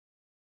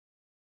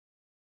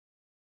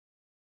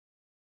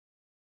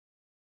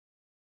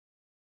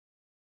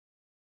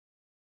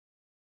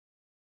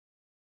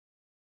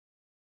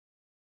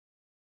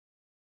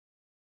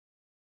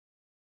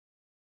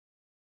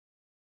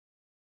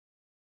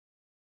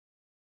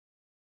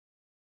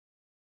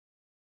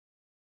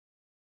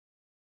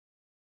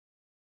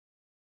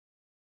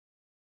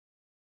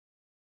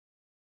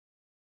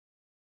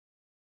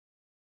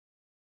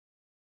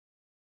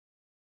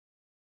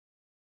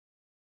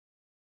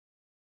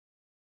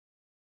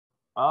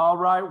All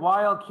right,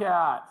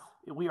 Wildcats,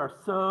 we are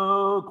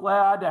so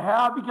glad to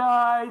have you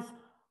guys.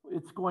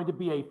 It's going to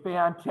be a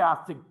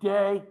fantastic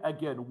day.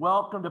 Again,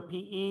 welcome to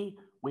PE.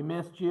 We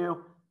missed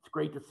you. It's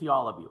great to see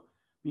all of you.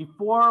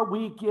 Before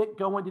we get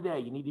going today,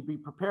 you need to be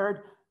prepared.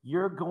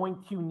 You're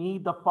going to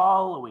need the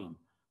following: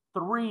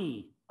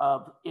 3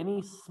 of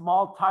any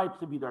small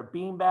types of either a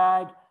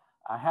beanbag,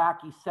 a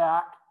hacky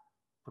sack,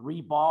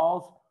 3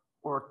 balls,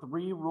 or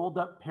 3 rolled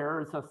up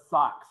pairs of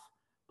socks.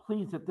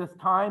 Please, at this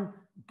time,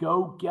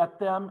 go get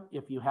them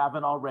if you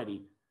haven't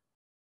already.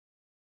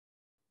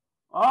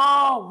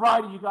 All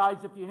righty, you guys,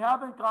 if you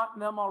haven't gotten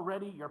them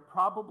already, you're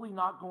probably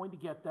not going to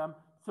get them.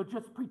 So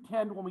just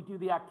pretend when we do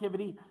the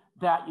activity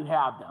that you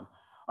have them.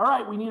 All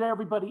right, we need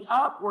everybody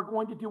up. We're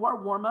going to do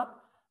our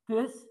warm-up.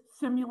 This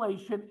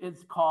simulation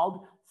is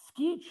called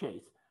Ski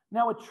Chase.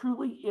 Now, it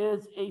truly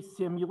is a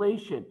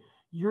simulation.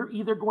 You're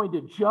either going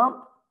to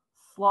jump,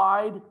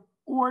 slide,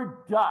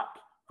 or duck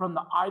from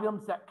the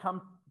items that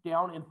come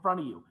down in front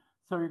of you.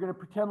 So you're going to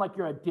pretend like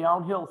you're a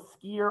downhill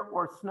skier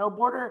or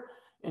snowboarder,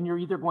 and you're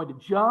either going to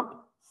jump,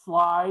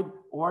 slide,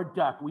 or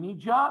duck. We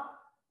need you up.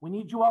 We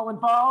need you all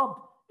involved.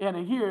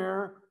 And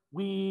here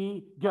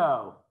we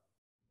go.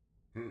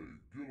 Hey,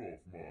 get off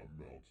my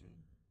mountain.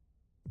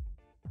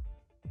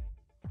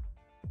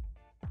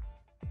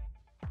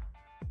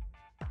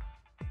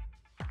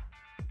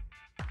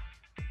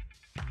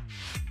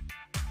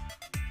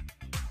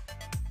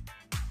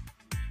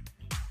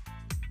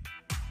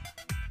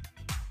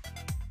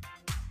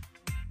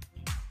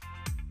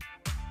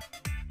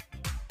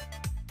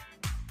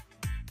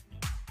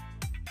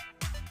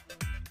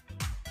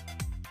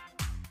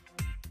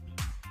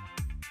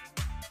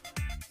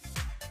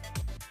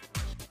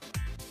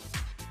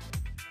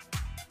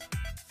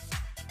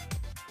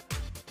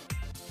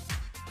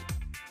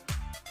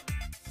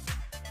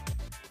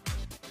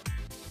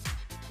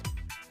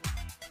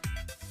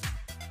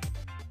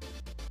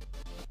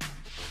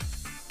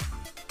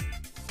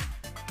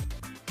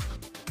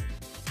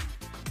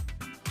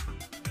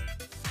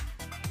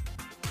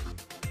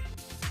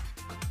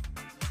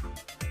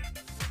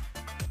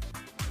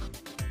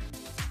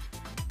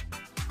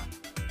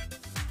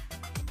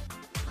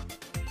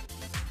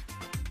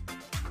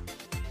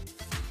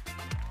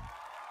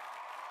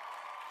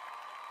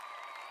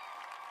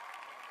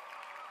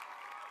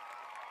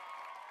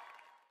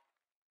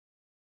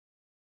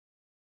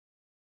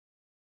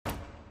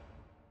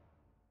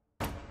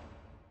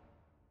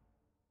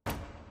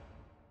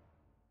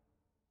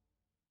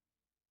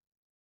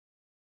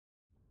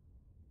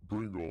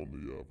 Bring on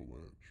the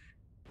avalanche.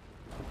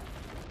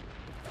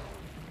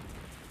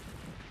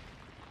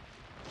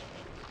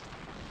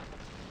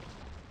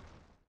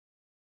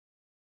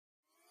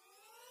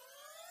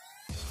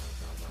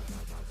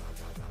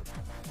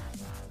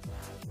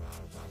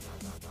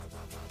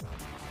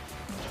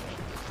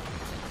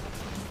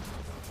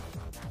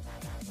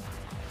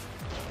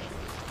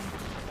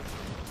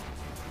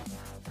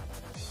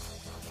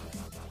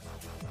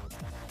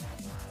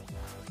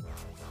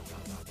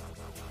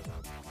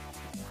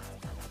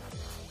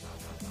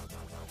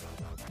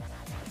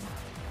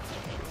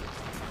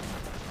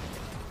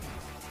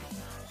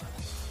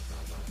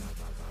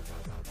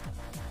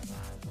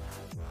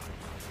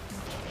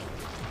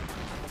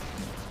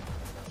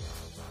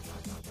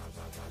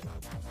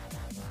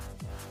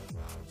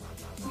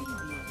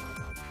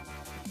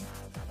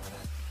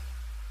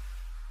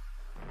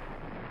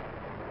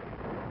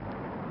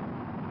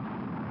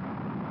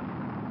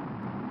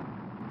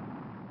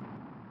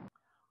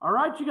 All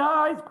right, you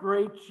guys,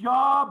 great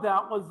job.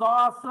 That was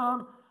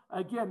awesome.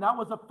 Again, that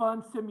was a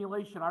fun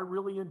simulation. I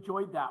really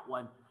enjoyed that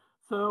one.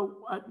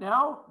 So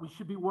now we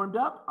should be warmed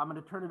up. I'm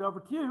going to turn it over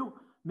to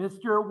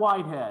Mr.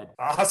 Whitehead.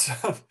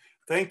 Awesome.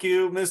 Thank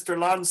you, Mr.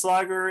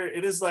 Laudenslager.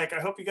 It is like, I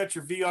hope you got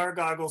your VR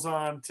goggles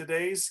on.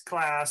 Today's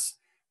class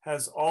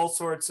has all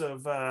sorts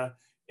of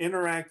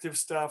interactive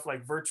stuff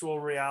like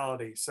virtual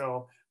reality.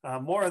 So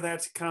more of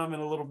that to come in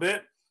a little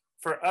bit.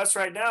 For us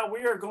right now,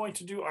 we are going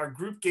to do our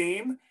group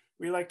game.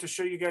 We like to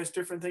show you guys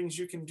different things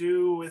you can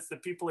do with the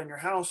people in your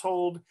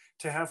household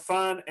to have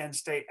fun and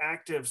stay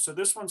active. So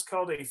this one's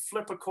called a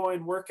flip a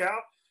coin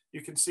workout. You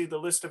can see the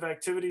list of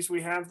activities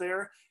we have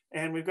there.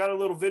 And we've got a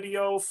little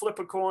video, flip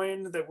a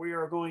coin, that we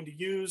are going to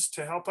use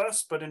to help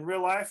us. But in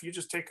real life, you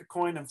just take a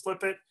coin and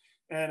flip it.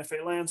 And if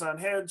it lands on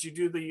heads, you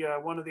do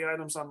the one of the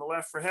items on the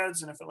left for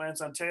heads. And if it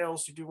lands on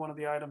tails, you do one of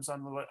the items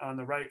on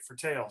the right for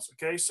tails.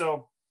 Okay,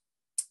 so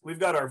we've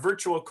got our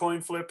virtual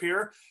coin flip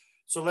here.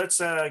 So let's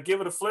give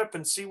it a flip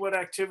and see what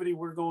activity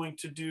we're going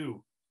to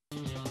do.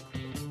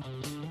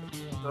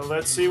 So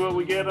let's see what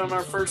we get on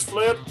our first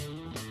flip.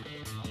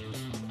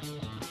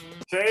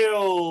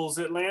 Tails,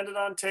 it landed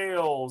on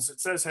tails.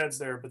 It says heads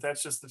there, but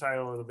that's just the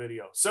title of the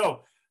video.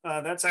 So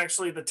that's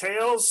actually the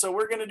tails. So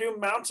we're gonna do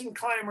mountain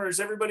climbers.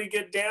 Everybody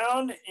get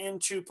down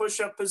into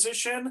push-up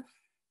position.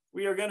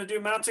 We are gonna do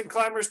mountain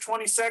climbers,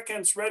 20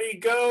 seconds. Ready,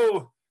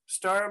 go.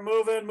 Start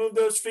moving, move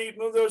those feet,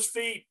 move those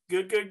feet.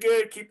 Good, good,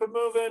 good, keep it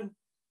moving.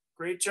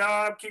 Great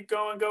job, keep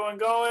going, going,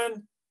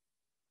 going.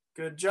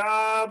 Good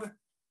job.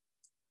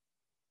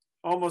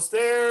 Almost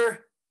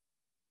there.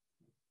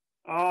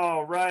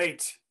 All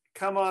right.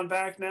 Come on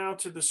back now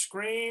to the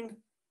screen.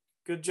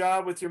 Good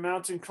job with your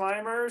mountain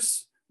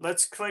climbers.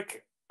 Let's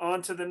click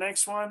on to the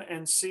next one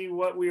and see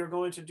what we are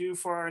going to do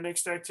for our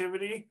next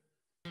activity.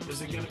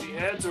 Is it going to be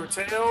heads or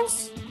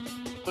tails?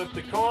 Flip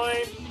the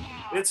coin.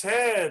 It's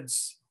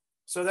heads.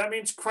 So that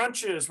means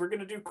crunches. We're going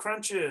to do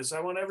crunches. I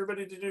want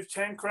everybody to do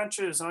 10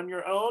 crunches on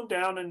your own,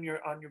 down on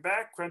your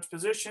back, crunch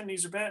position.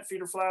 Knees are bent,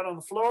 feet are flat on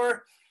the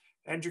floor.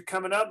 And you're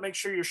coming up. Make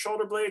sure your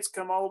shoulder blades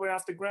come all the way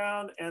off the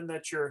ground and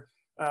that your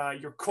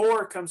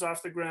core comes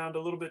off the ground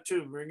a little bit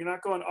too. You're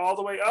not going all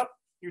the way up.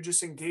 You're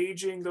just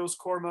engaging those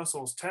core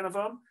muscles. 10 of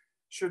them.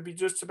 Should be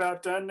just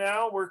about done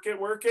now. Work it,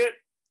 work it.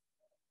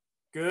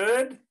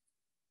 Good.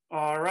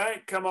 All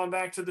right, come on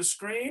back to the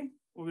screen.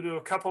 We'll do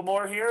a couple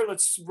more here.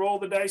 Let's roll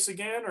the dice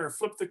again or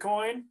flip the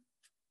coin.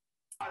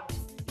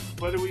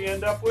 What do we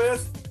end up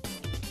with?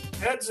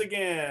 Heads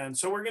again.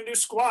 So we're gonna do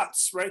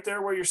squats right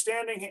there where you're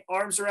standing.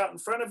 Arms are out in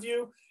front of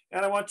you.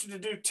 And I want you to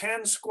do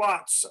 10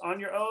 squats on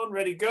your own.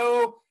 Ready,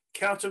 go.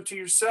 Count them to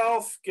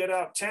yourself. Get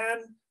out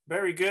 10.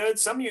 Very good.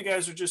 Some of you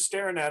guys are just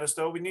staring at us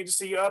though. We need to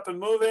see you up and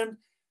moving.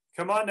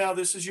 Come on now,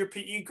 this is your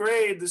PE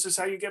grade. This is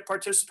how you get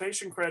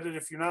participation credit.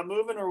 If you're not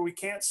moving or we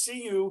can't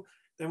see you,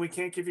 then we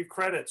can't give you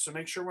credit. So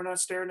make sure we're not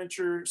staring at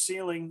your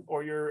ceiling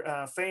or your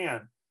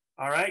fan.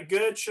 All right,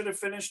 good. Should have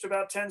finished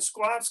about 10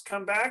 squats.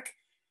 Come back.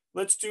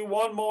 Let's do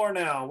one more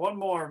now. One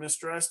more,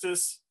 Mr.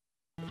 Estes.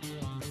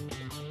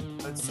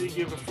 Let's see,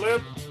 give a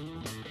flip.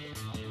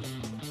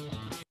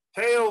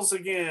 Tails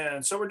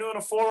again. So we're doing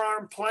a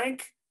forearm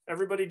plank.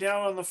 Everybody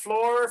down on the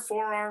floor.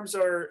 Forearms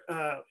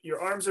are,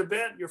 your arms are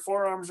bent, your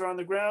forearms are on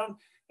the ground,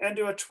 and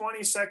do a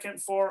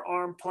 20-second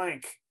forearm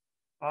plank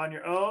on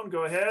your own.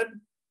 Go ahead.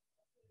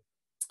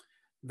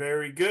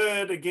 Very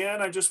good.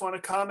 Again, I just want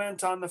to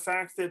comment on the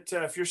fact that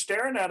if you're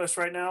staring at us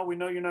right now, we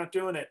know you're not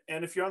doing it.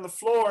 And if you're on the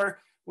floor,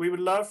 we would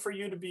love for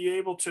you to be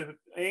able to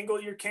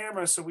angle your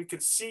camera so we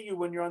could see you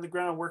when you're on the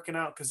ground working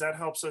out, because that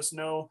helps us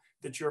know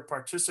that you're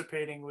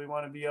participating. We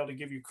want to be able to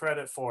give you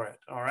credit for it.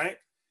 All right.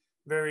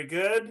 Very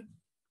good.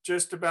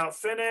 Just about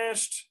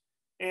finished.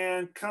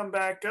 And come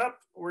back up.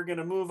 We're going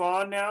to move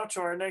on now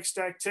to our next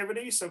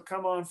activity. So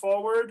come on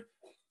forward.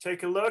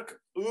 Take a look.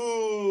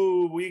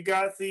 Ooh, we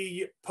got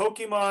the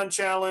Pokemon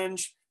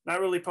challenge.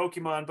 Not really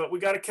Pokemon, but we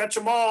got to catch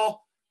them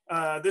all.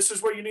 This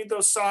is where you need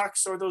those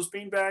socks or those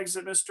bean bags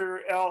that Mr.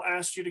 L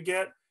asked you to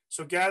get.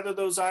 So gather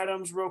those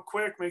items real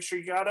quick. Make sure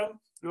you got them.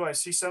 Ooh, I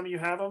see some of you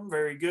have them.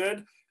 Very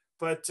good.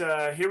 But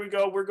here we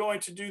go. We're going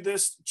to do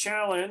this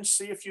challenge.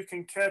 See if you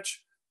can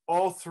catch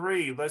all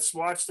three. Let's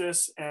watch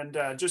this and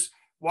just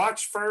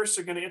watch first.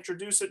 They're going to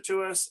introduce it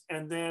to us,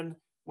 and then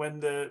when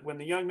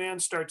the young man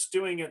starts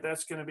doing it,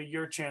 that's going to be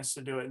your chance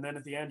to do it. And then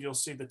at the end, you'll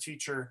see the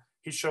teacher.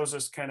 He shows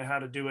us kind of how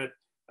to do it.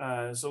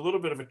 There's a little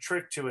bit of a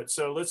trick to it.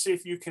 So let's see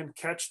if you can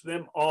catch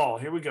them all.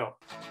 Here we go.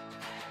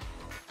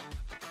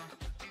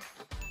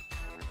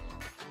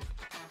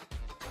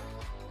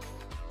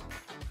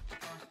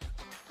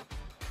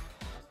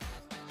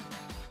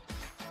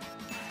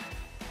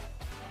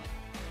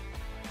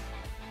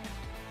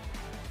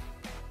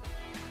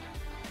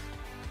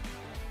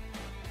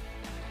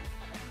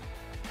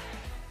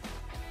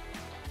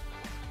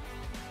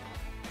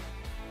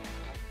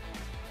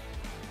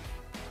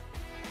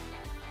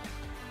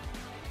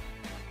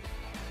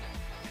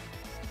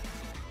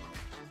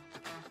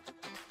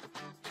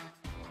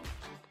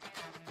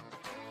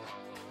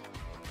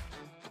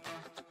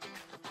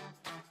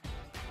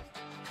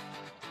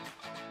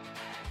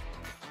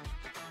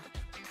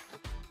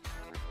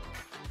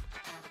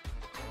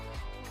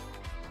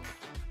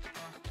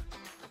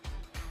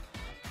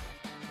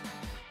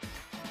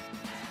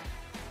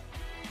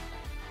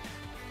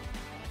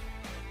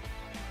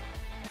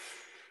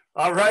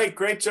 All right,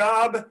 great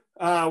job.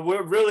 We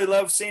really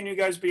love seeing you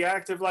guys be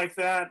active like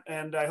that.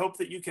 And I hope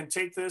that you can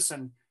take this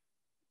and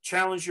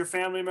challenge your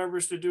family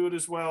members to do it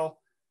as well.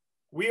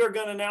 We are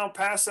going to now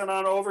pass it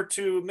on over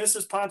to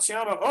Mrs.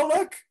 Ponciano. Oh,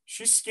 look,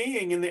 she's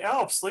skiing in the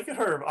Alps. Look at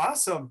her.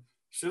 Awesome.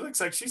 She looks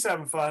like she's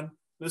having fun.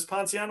 Ms.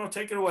 Ponciano,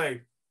 take it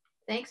away.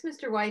 Thanks,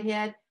 Mr.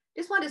 Whitehead.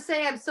 Just want to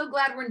say I'm so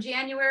glad we're in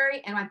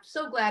January, and I'm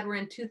so glad we're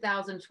in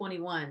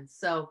 2021.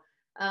 So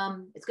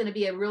it's going to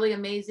be a really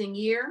amazing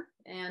year,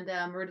 and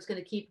we're just going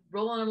to keep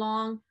rolling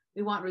along.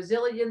 We want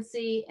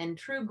resiliency and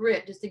true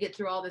grit just to get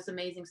through all this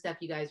amazing stuff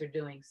you guys are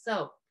doing.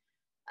 So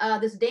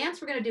this dance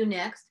we're going to do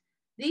next,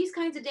 these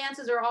kinds of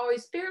dances are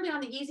always fairly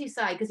on the easy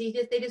side because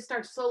they just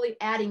start slowly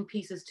adding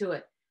pieces to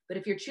it. But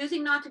if you're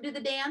choosing not to do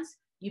the dance,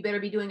 you better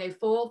be doing a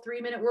full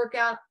 3-minute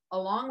workout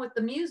along with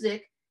the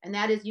music. And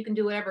that is, you can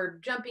do whatever,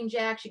 jumping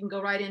jacks, you can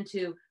go right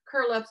into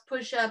curl-ups,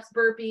 push-ups,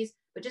 burpees,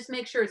 but just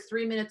make sure it's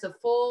 3 minutes of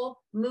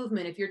full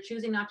movement if you're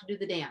choosing not to do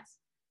the dance.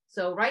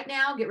 So right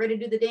now, get ready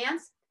to do the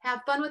dance,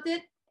 have fun with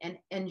it, and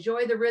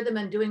enjoy the rhythm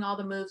and doing all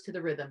the moves to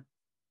the rhythm.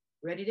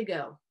 Ready to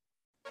go.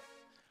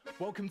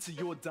 Welcome to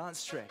your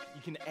dance track.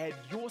 You can add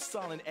your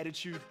style and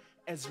attitude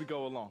as we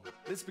go along.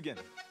 Let's begin.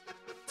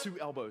 2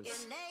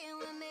 elbows.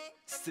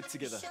 Step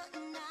together.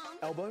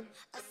 Elbow.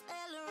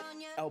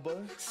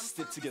 Elbow.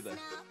 Step together.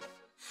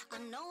 I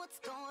know what's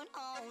going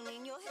on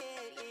in your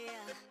head,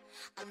 yeah.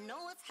 I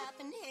know what's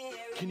happened here.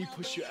 Can you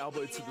push your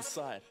elbow to the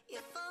side?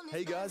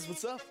 Hey guys,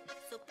 what's up?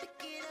 So pick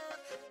it up.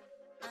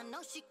 I know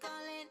she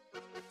calling.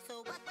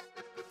 So what?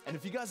 And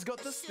if you guys got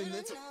this, then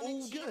it's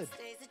all good.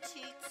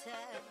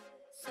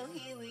 So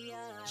here we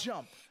are.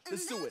 Jump.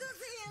 Let's do it.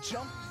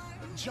 Jump,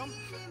 jump,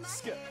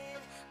 skip.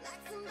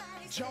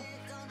 Jump,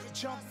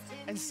 jump,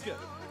 and skip.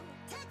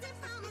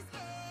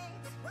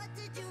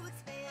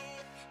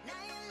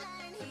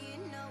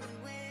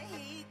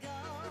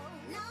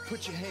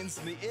 Put your hands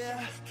in the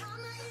air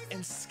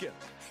and skip.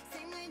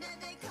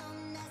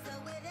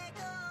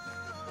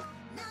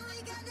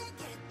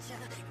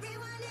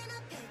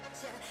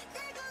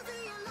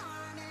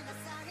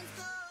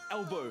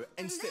 Elbow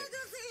and step.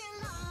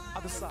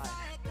 Other side.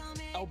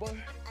 Elbow,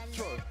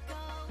 throw.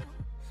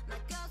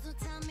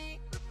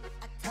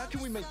 How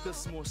can we make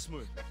this more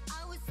smooth?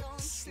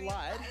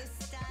 Slide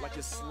like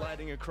you're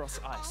sliding across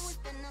ice.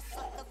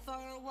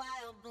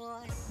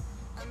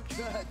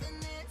 Good.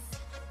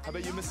 How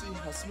about you, Missy?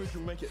 How smooth can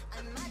we make it?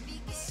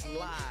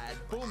 Slide.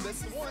 Boom,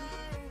 that's the one.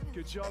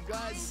 Good job,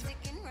 guys.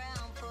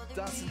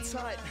 Dancing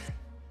tight.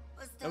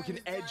 Now we can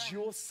add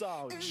your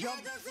style.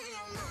 Jump,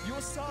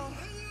 your style,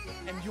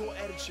 and your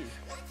attitude.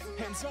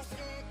 Hands up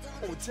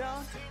or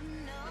down.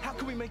 How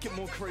can we make it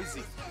more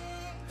crazy?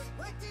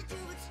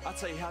 I'll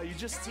tell you how. You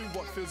just do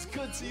what feels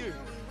good to you.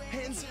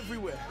 Hands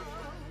everywhere.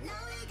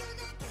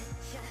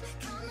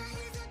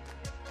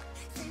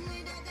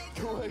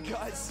 Good work,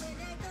 guys.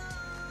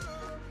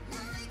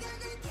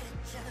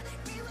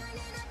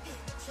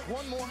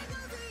 One more.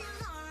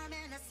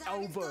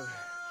 Elbow.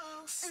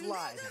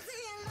 Slide.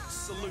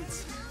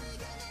 Salute.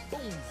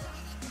 Boom.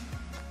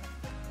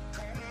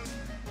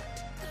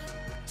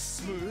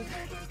 Smooth.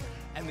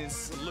 And then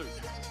salute.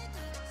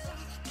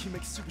 Can you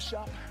make it super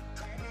sharp?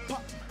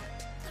 Pop.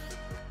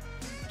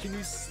 Can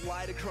you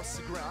slide across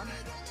the ground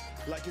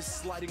like you're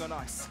sliding on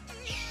ice?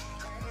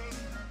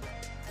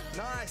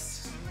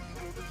 Nice.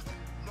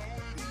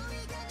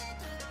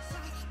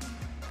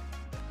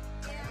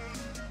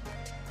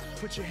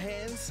 Put your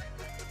hands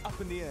up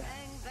in the air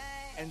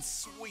and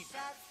sweep.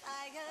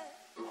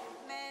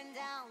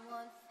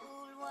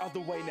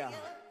 Other way now.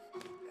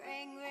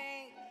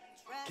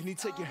 Can you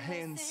take your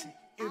hands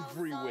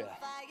everywhere?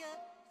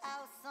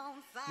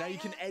 Now you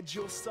can add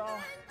your style.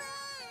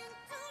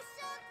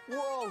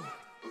 Whoa.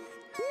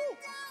 Woo.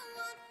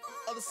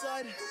 Other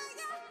side.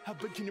 How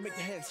big can you make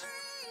the hands?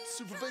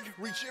 Super big,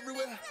 reach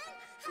everywhere.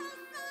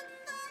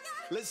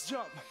 Let's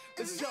jump.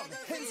 Let's jump.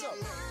 Hands up.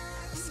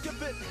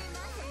 Skip it.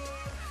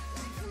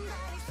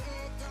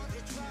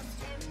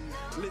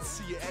 Let's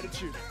see your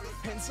attitude.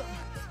 Hands up,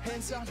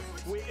 hands up,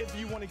 wherever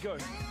you want to go.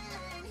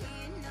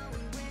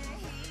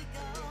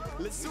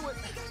 Let's do it.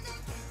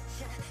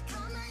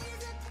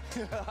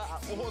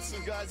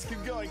 Awesome, guys.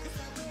 Keep going.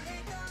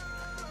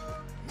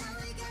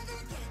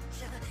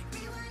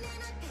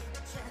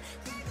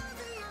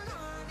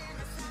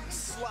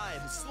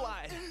 Slide,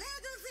 slide.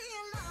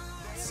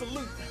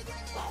 Salute.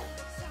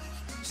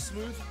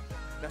 Smooth.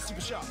 Now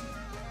super sharp.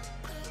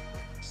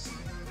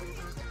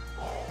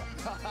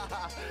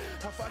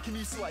 How far can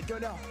you slide? Go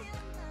now.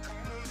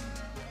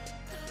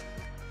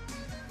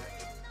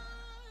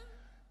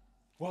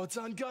 Well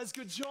done, guys.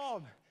 Good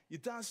job. Your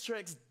dance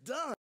track's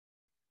done.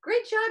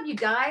 Great job, you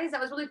guys.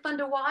 That was really fun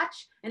to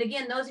watch. And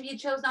again, those of you who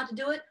chose not to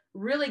do it,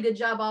 really good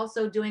job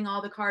also doing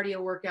all the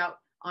cardio workout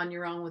on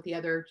your own with the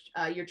other,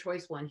 your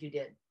choice ones you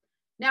did.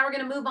 Now we're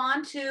going to move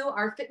on to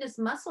our fitness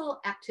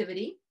muscle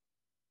activity.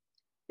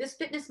 This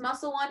fitness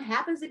muscle one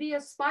happens to be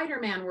a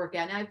Spider-Man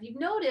workout. Now, if you've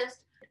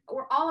noticed,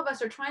 all of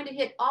us are trying to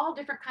hit all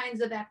different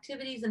kinds of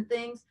activities and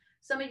things.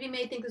 Some of you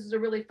may think this is a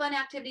really fun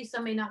activity.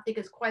 Some may not think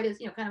it's quite as,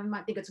 kind of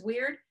might think it's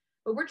weird.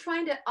 But we're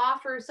trying to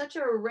offer such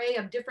an array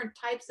of different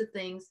types of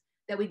things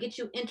that we get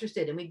you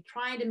interested in. We're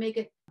trying to make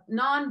it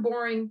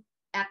non-boring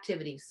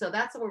activities. So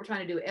that's what we're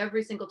trying to do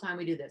every single time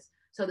we do this.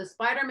 So the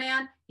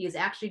Spider-Man, he is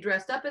actually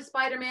dressed up as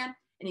Spider-Man,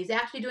 and he's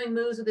actually doing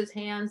moves with his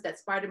hands that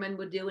Spider-Man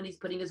would do, and he's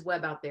putting his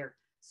web out there.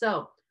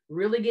 So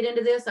really get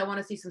into this. I want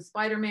to see some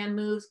Spider-Man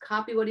moves,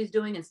 copy what he's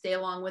doing, and stay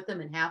along with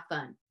him and have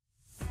fun.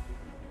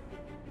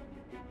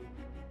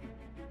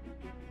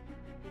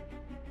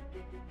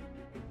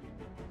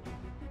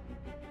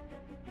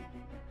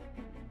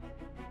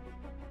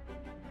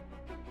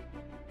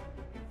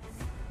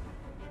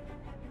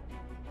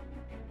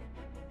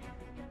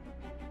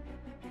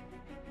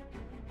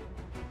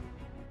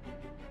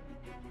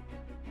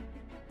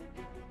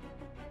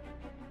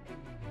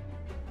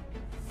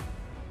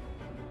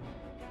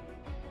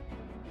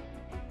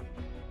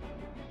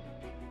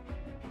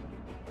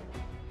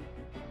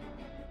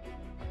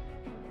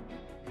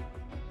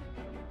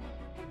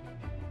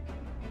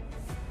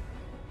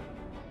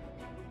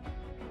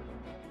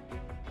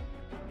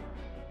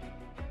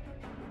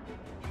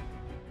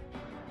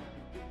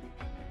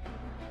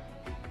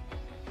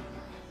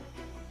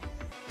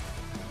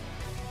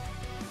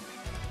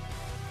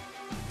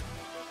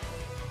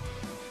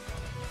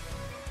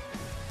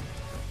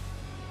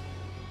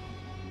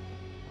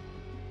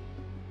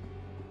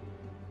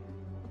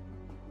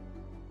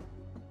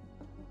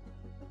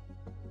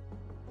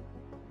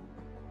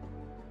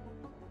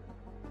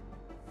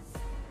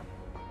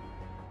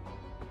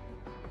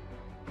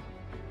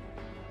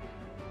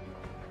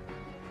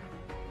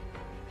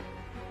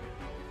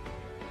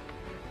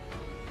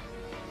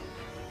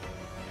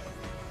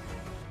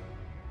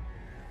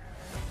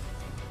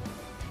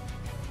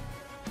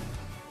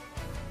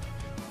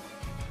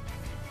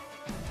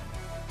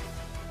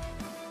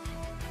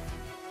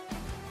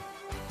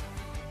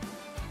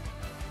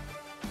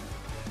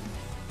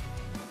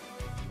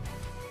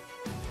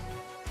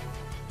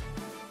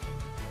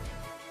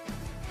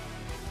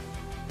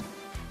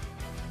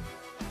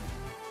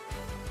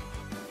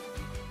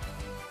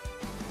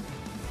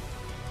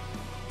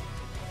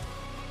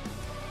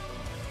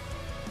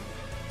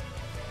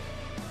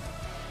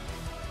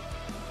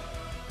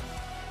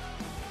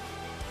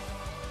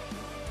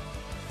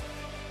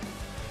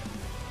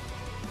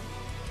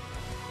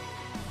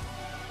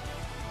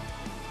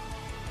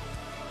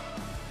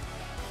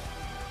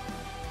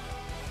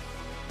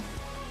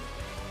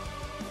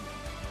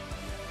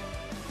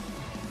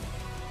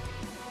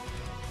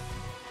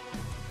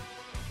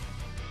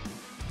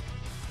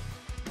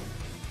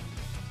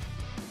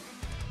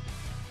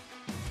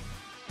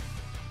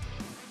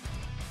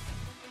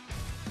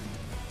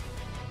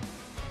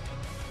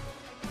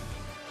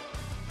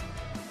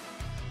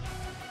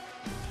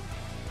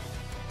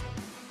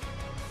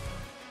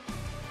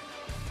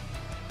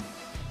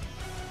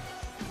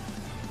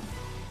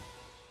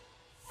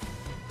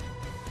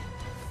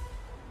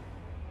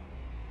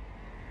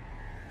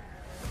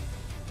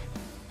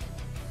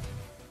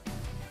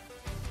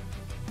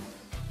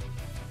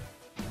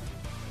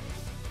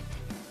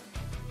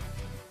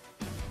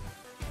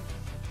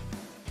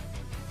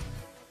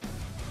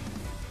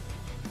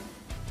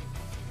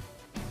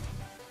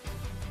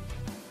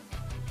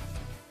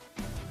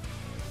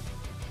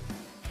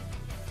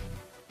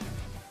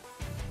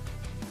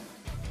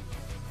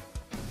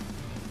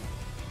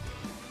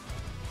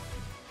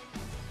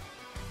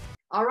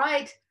 All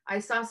right. I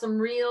saw some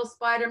real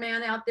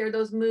Spider-Man out there,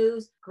 those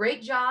moves.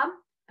 Great job.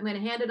 I'm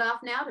going to hand it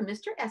off now to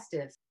Mr.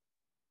 Estes.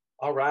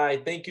 All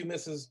right. Thank you,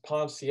 Mrs.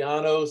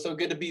 Ponciano. So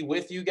good to be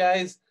with you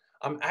guys.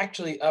 I'm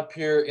actually up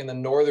here in the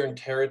Northern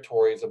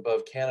Territories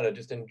above Canada,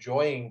 just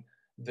enjoying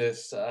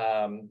this,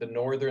 the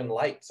Northern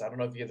Lights. I don't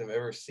know if you guys have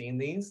ever seen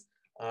these.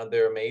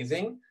 They're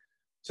amazing.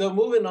 So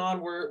moving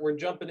on, we're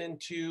jumping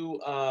into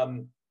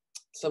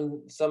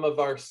some of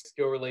our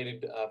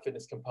skill-related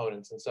fitness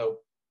components. And so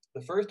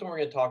the first one we're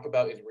going to talk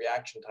about is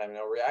reaction time.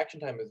 Now, reaction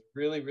time is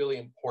really, really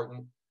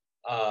important,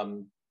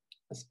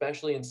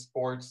 especially in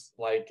sports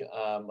like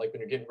when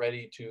you're getting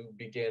ready to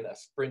begin a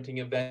sprinting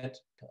event.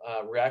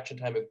 Reaction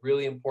time is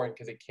really important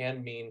because it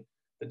can mean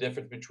the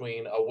difference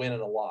between a win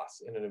and a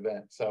loss in an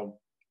event. So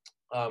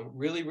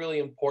really, really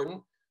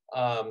important.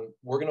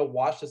 We're going to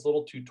watch this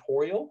little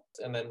tutorial,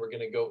 and then we're going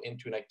to go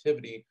into an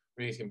activity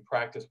where you can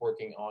practice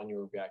working on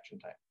your reaction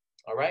time.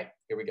 All right,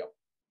 here we go.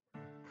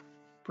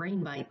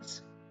 Brain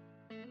bites.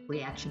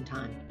 Reaction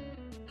time.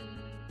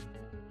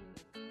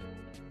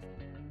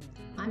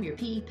 I'm your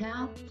PE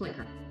pal,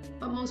 Flicker,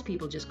 but most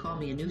people just call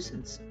me a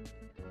nuisance.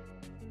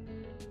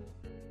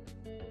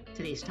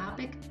 Today's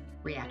topic,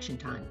 reaction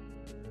time.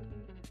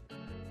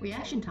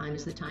 Reaction time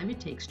is the time it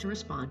takes to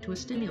respond to a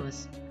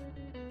stimulus.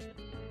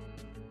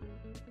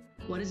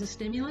 What is a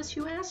stimulus,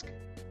 you ask?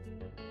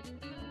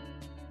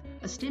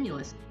 A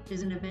stimulus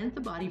is an event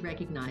the body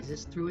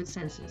recognizes through its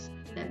senses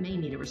that may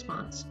need a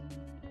response.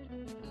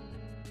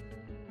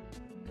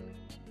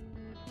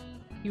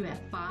 You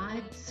have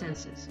 5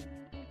 senses: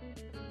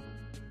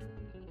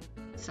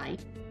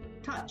 sight,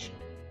 touch,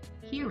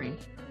 hearing,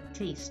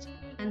 taste,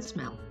 and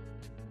smell.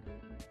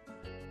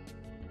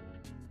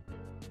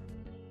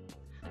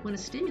 When a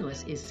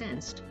stimulus is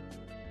sensed,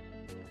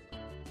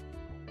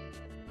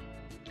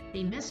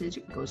 a message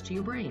goes to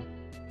your brain.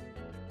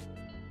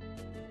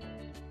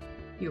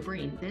 Your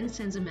brain then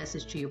sends a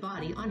message to your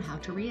body on how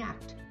to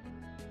react.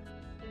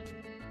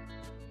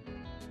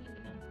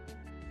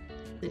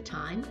 The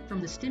time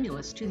from the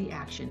stimulus to the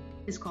action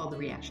is called the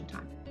reaction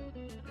time.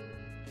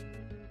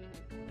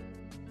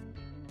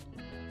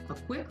 A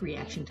quick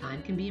reaction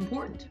time can be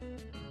important,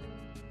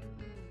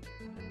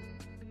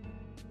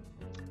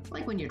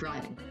 like when you're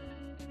driving.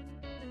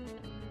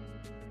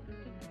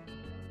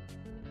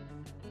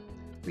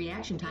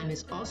 Reaction time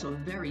is also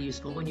very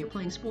useful when you're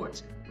playing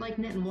sports, like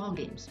net and wall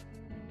games,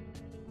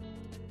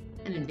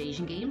 and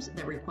invasion games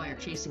that require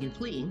chasing and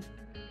fleeing,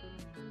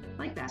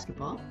 like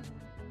basketball,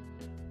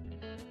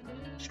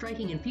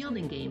 striking and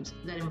fielding games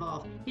that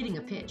involve hitting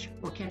a pitch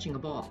or catching a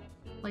ball,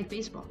 like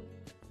baseball,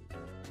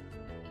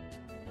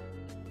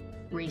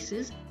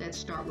 races that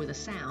start with a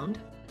sound,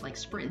 like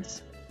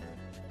sprints,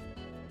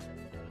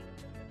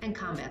 and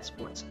combat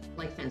sports,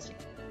 like fencing.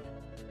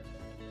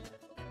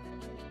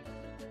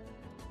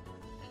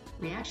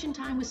 Reaction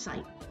time with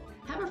sight.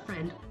 Have a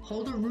friend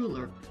hold a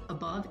ruler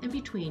above and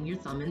between your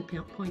thumb and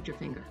pointer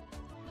finger.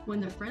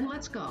 When the friend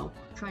lets go,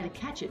 try to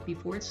catch it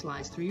before it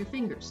slides through your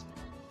fingers.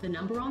 The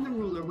number on the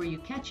ruler where you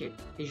catch it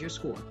is your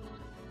score.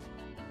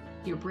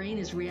 Your brain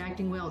is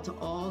reacting well to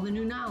all the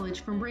new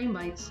knowledge from Brain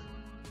Bites.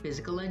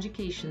 Physical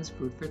education's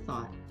food for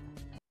thought.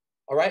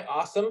 All right,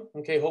 awesome.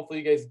 Okay, hopefully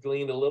you guys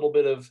gleaned a little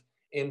bit of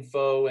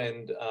info,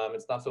 and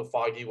it's not so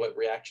foggy what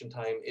reaction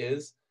time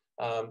is.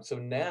 So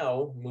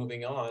now,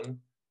 moving on,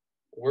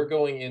 we're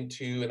going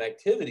into an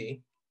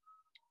activity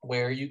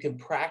where you can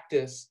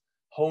practice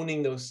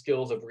honing those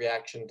skills of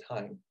reaction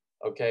time,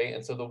 okay?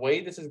 And so the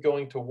way this is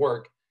going to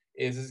work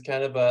is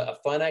kind of a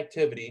fun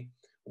activity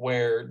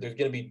where there's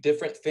gonna be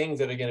different things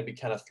that are gonna be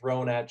kind of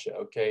thrown at you,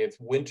 okay? It's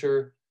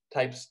winter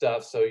type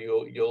stuff, so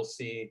you'll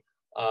see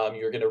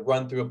you're gonna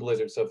run through a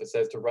blizzard. So if it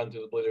says to run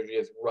through the blizzard, you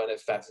just run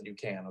as fast as you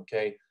can,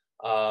 okay?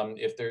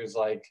 If there's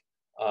like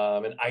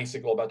an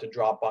icicle about to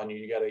drop on you,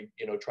 you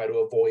gotta try to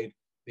avoid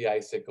the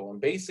icicle.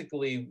 And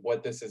basically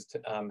what this is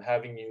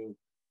having you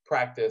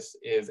practice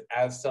is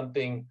as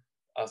something,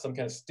 some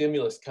kind of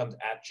stimulus comes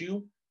at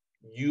you,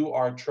 you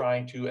are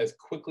trying to, as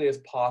quickly as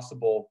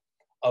possible,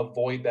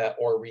 avoid that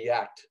or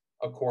react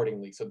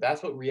accordingly. So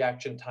that's what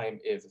reaction time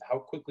is. How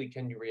quickly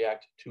can you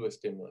react to a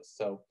stimulus?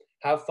 So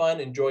have fun,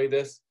 enjoy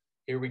this.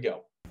 Here we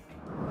go.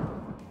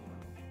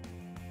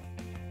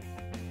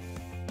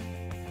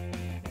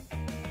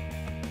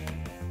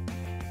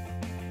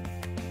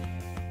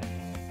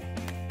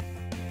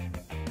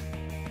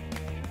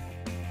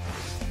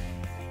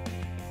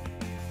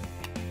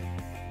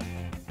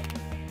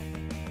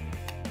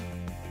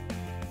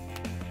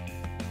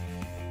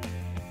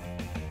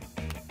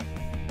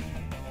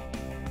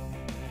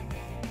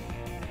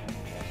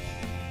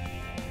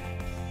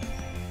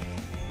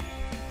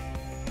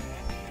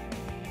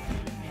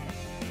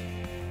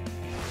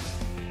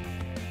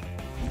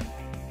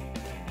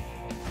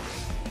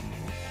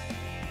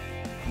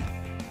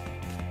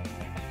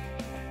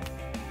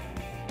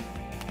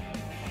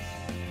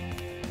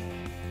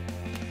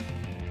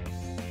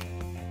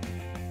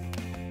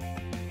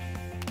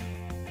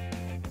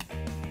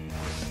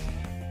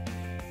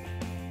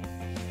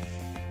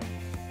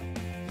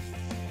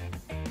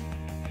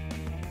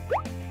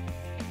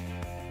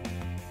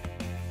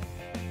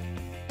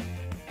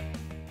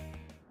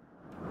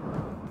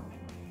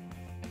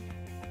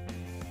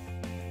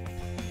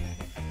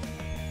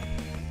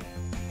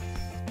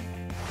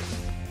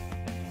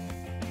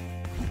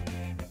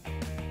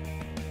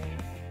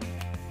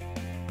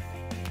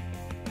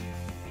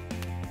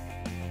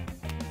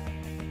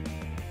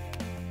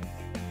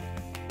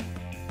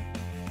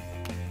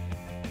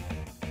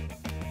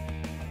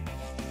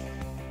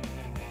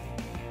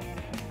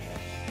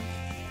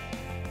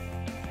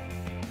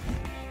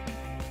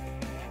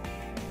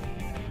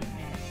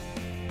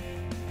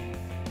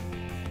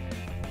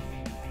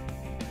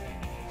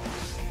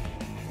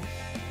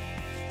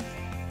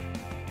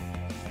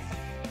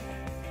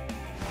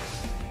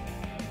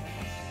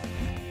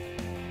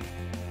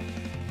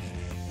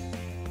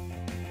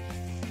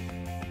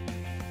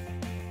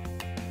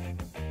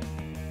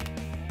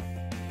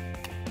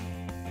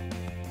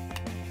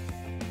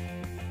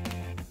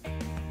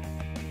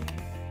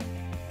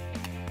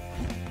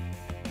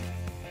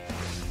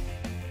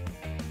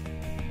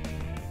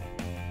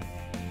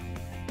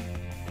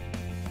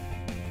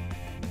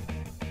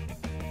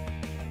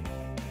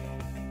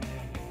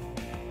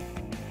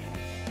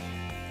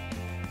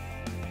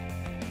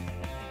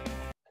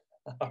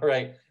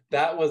 right,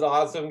 that was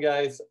awesome,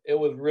 guys. It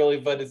was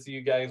really fun to see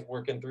you guys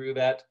working through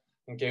that.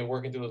 Okay,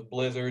 working through those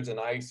blizzards and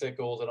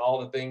icicles and all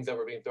the things that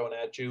were being thrown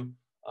at you.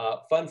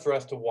 Fun for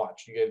us to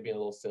watch, you guys being a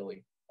little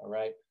silly. All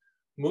right,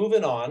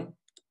 moving on.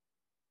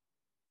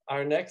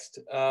 Our next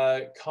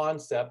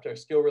concept, our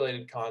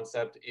skill-related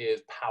concept,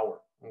 is power.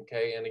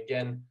 Okay, and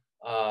again,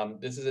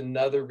 this is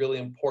another really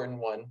important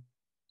one.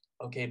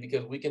 Okay,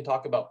 because we can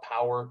talk about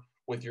power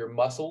with your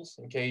muscles.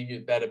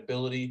 Okay, that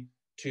ability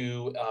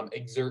to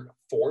exert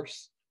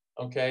force.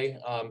 Okay,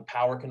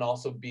 power can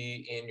also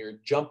be in your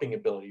jumping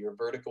ability, your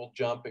vertical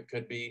jump. It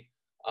could be.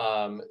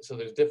 So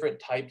there's different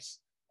types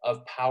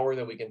of power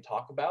that we can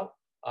talk about.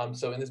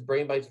 So in this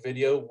Brain Bites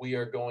video, we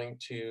are going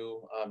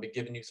to be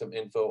giving you some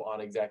info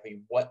on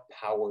exactly what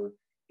power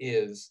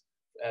is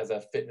as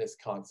a fitness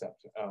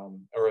concept,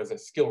 or as a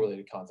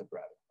skill-related concept,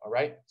 rather. All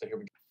right, so here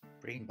we go.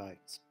 Brain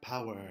Bites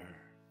Power.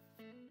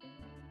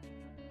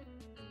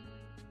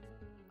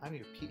 I'm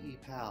your PE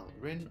pal,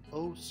 Rin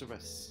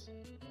Osiris.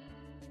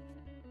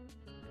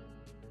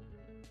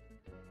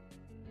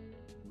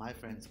 My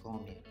friends call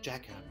me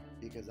Jackhammer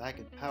because I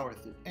can power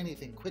through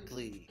anything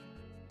quickly.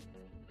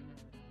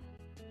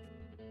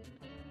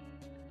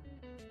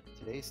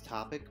 Today's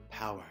topic,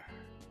 power.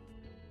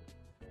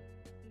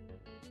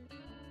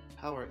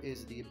 Power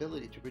is the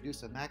ability to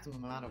produce a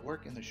maximum amount of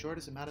work in the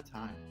shortest amount of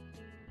time.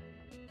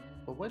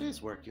 But what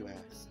is work, you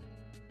ask?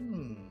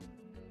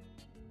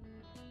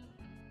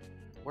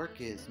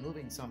 Work is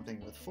moving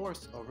something with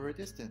force over a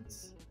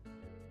distance.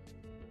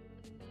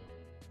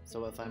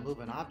 So if I move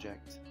an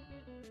object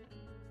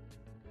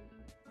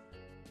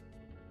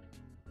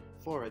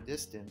for a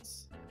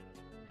distance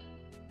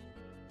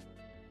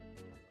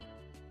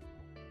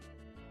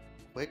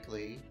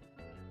quickly,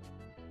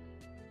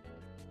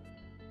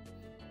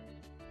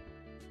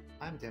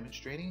 I'm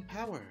demonstrating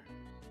power.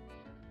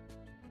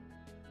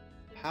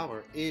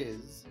 Power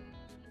is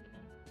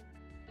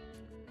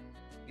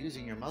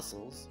using your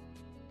muscles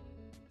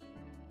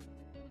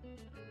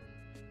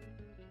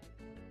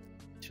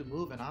to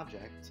move an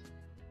object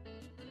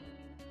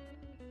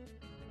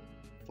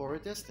for a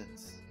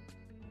distance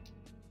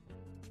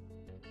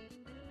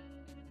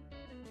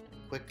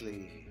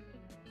quickly.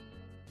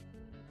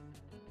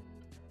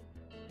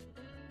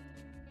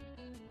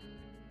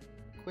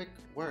 Quick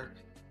work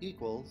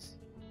equals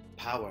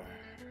power.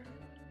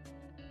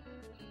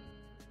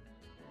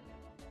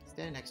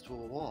 Stand next to a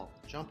wall.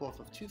 Jump off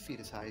of 2 feet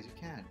as high as you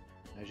can.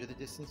 Measure the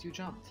distance you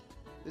jumped.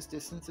 This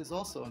distance is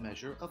also a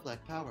measure of leg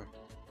power.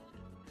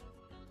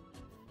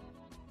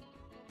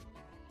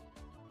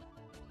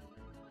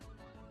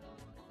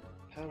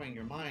 Powering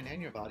your mind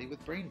and your body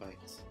with Brain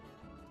Bites.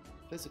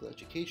 Physical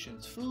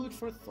education's food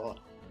for thought.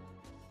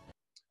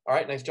 All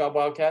right, nice job,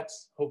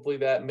 Wildcats. Hopefully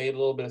that made a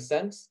little bit of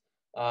sense.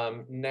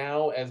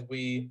 Now, as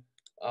we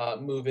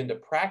move into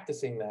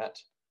practicing that,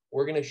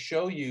 we're going to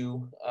show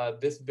you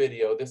this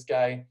video. This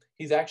guy,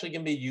 he's actually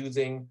going to be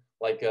using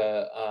like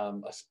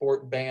a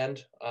sport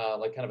band,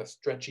 like kind of a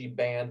stretchy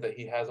band that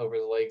he has over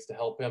his legs to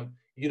help him.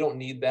 You don't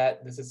need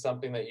that. This is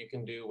something that you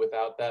can do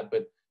without that.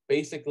 But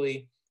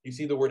basically, you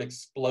see the word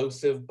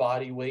explosive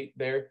body weight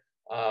there.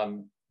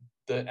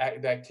 The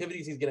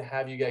activities he's going to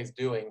have you guys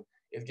doing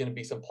is going to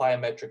be some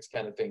plyometrics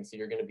kind of thing. So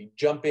you're going to be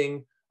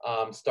jumping,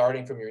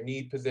 starting from your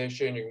knee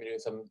position. You're going to be doing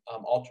some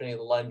alternating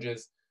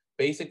lunges.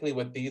 Basically,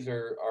 what these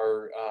are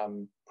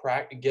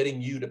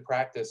getting you to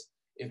practice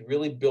is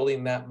really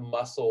building that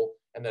muscle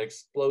and that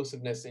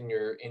explosiveness in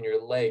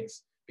your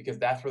legs, because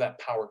that's where that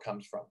power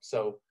comes from.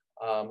 So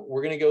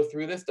we're going to go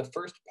through this. The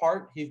first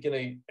part, he's going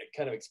to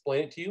kind of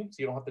explain it to you, so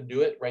you don't have to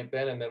do it right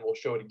then, and then we'll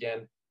show it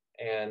again,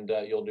 and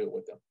you'll do it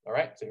with them. All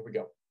right, so here we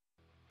go.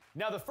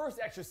 Now the first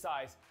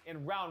exercise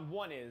in round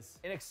 1 is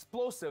an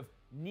explosive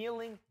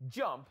kneeling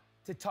jump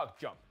to tuck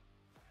jump.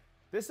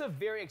 This is a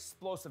very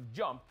explosive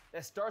jump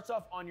that starts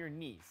off on your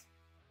knees.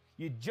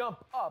 You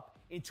jump up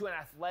into an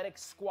athletic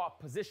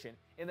squat position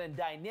and then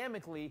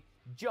dynamically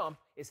jump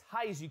as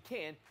high as you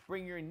can,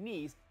 bring your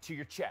knees to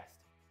your chest.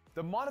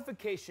 The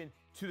modification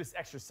to this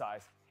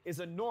exercise is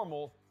a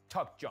normal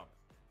tuck jump.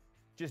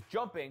 Just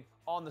jumping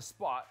on the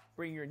spot,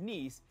 bring your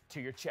knees to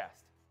your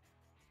chest.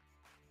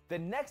 The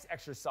next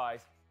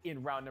exercise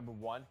in round number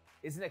 1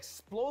 is an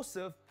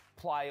explosive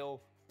plyo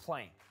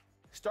plank.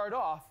 Start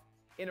off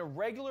in a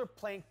regular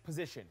plank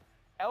position,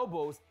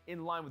 elbows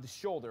in line with the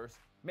shoulders,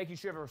 making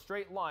sure you have a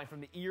straight line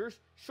from the ears,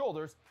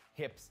 shoulders,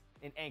 hips,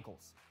 and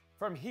ankles.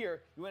 From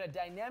here, you want to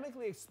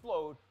dynamically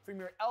explode from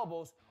your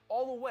elbows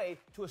all the way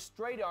to a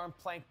straight arm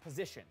plank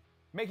position,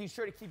 making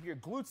sure to keep your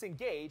glutes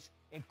engaged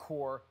and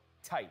core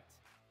tight.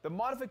 The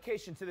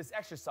modification to this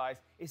exercise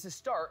is to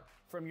start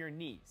from your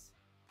knees.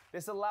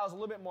 This allows a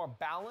little bit more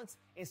balance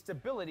and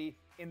stability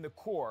in the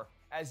core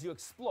as you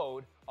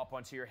explode up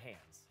onto your hands.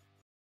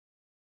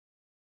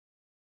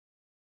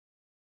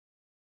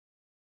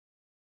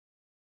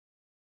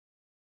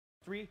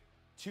 Three,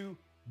 two,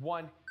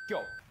 one,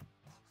 go.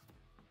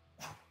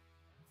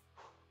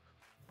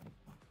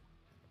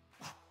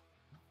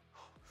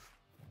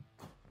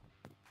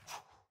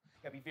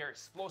 Gotta be very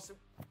explosive,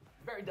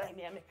 very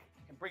dynamic,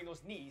 and bring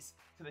those knees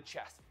to the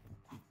chest.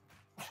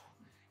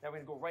 Now we're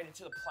gonna go right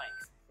into the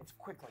planks. It's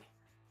quickly.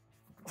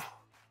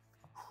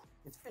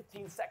 It's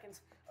 15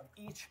 seconds of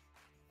each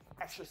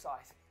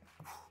exercise.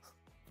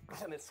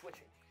 And then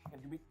switching.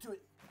 And we do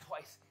it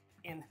twice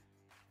in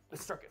the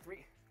circuit.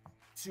 3,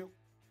 2,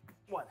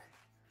 1.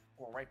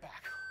 Going right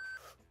back.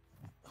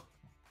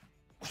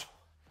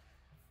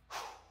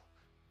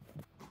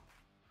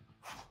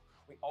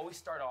 We always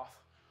start off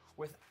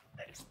with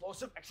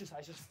explosive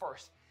exercises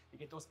first to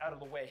get those out of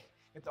the way.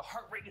 Get the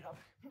heart rate up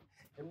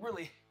and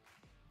really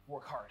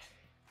work hard.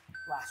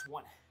 Last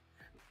one.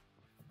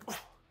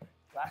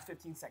 Last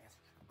 15 seconds.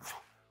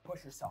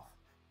 Push yourself.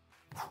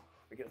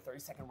 We get a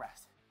 30-second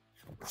rest.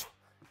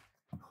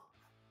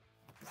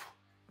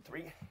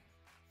 3,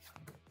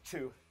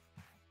 2,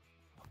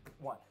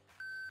 1.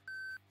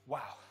 Wow.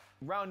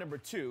 Round number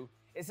 2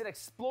 is an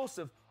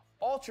explosive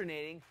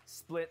alternating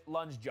split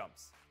lunge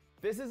jumps.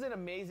 This is an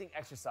amazing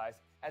exercise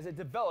as it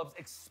develops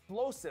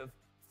explosive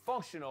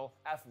functional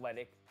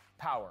athletic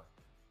power.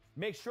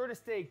 Make sure to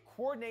stay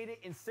coordinated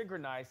and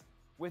synchronized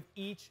with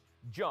each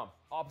jump,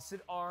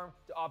 opposite arm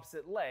to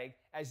opposite leg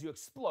as you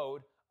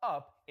explode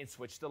up and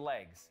switch the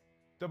legs.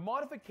 The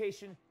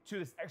modification to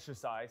this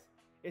exercise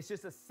is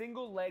just a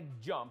single leg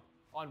jump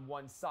on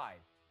one side.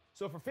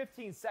 So for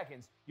 15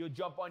 seconds, you'll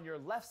jump on your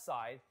left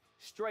side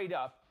straight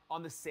up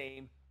on the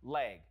same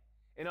leg.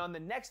 And on the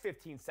next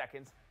 15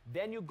 seconds,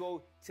 then you'll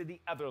go to the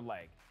other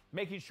leg,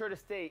 making sure to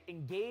stay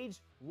engaged,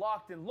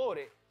 locked, and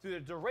loaded through the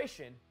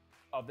duration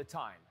of the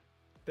time.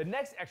 The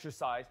next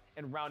exercise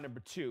in round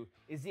number 2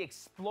 is the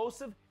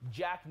explosive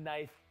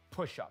jackknife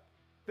push-up.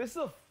 This is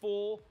a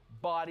full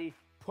body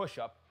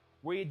push-up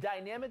where you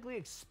dynamically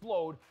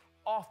explode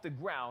off the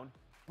ground,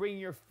 bringing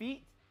your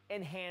feet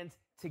and hands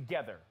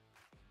together.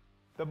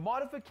 The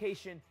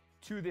modification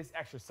to this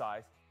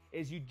exercise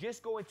is you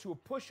just go into a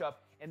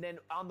push-up and then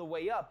on the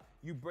way up,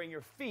 you bring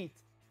your feet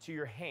to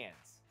your hands.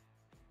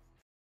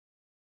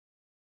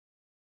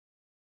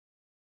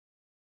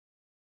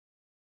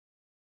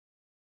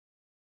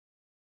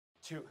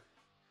 Two,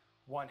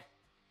 1,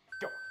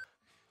 go.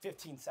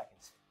 15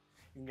 seconds.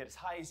 You can get as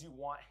high as you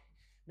want.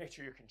 Make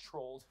sure you're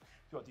controlled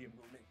throughout the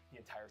movement the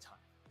entire time.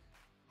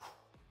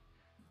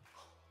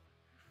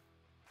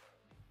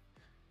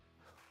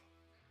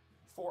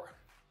 4,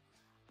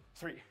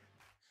 3,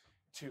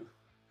 2, 1.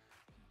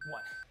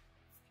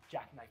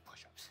 Jackknife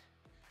push-ups.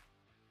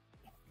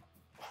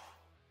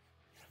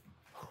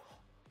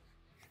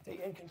 Stay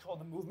in control of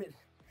the movement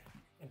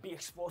and be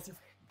explosive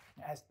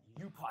as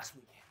you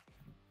possibly can.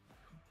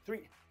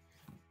 3,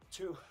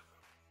 2,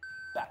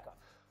 back up.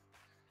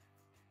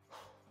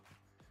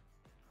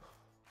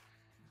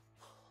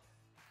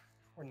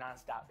 We're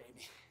non-stop,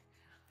 baby.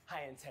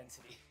 High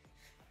intensity.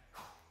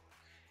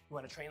 You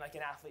want to train like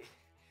an athlete?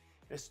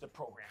 This is the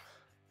program.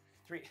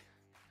 3,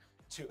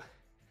 2, 1.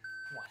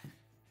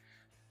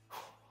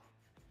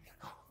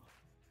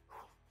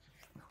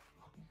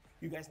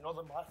 You guys know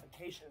the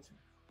modifications.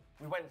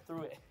 We went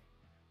through it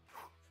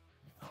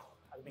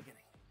at the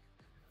beginning.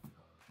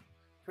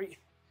 3,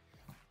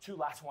 2,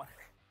 last one.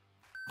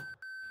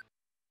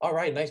 All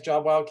right, nice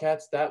job,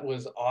 Wildcats. That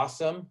was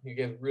awesome. You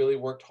guys really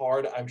worked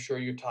hard. I'm sure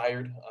you're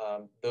tired.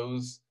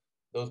 Those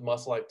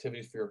muscle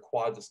activities for your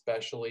quads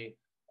especially,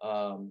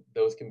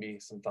 those can be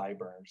some thigh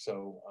burn.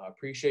 So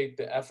appreciate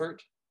the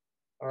effort.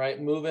 All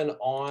right, moving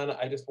on.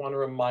 I just want to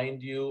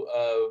remind you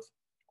of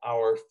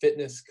our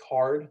fitness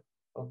card,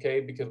 okay?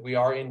 Because we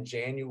are in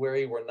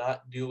January. We're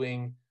not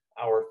doing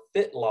our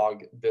fit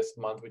log this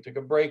month. We took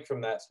a break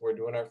from that, so we're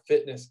doing our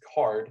fitness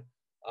card.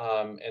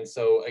 And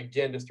so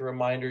again, just a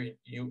reminder,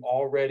 you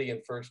already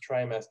in first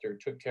trimester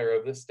took care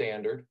of the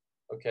standard,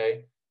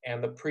 okay,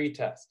 and the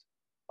pre-test,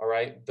 all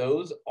right?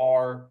 Those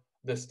are,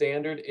 the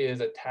standard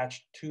is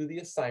attached to the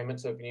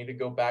assignment, so if you need to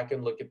go back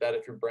and look at that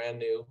if you're brand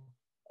new,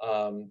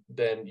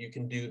 then you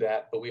can do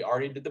that, but we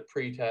already did the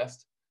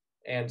pre-test,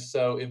 and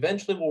so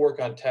eventually we'll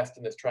work on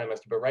testing this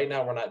trimester, but right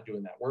now we're not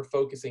doing that. We're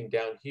focusing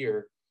down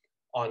here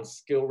on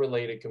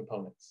skill-related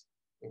components,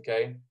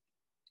 okay?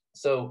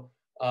 So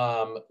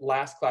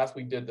last class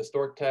we did the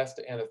stork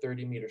test and a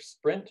 30-meter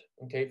sprint,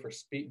 okay, for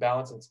speed,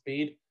 balance and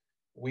speed.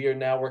 We are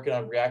now working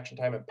on reaction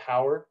time and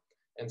power.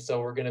 And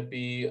so I'm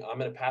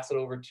gonna pass it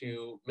over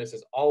to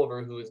Mrs.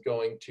 Oliver, who is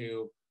going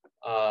to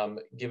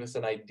give us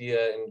an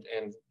idea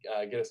and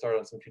get us started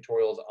on some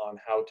tutorials on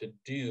how to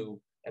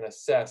do and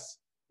assess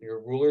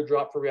your ruler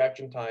drop for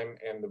reaction time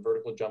and the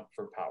vertical jump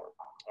for power.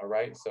 All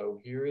right, so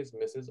here is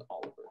Mrs.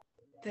 Oliver.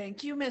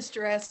 Thank you,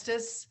 Mr.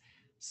 Estes.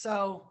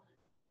 So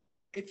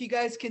if you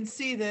guys can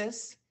see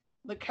this,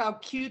 look how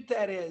cute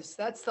that is.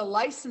 That's the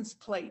license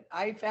plate.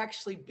 I've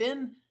actually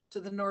been to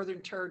the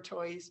Northern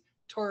Territories.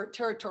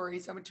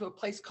 I went to a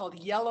place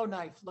called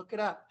Yellowknife. Look it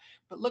up.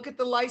 But look at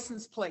the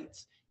license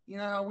plates. You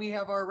know, we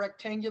have our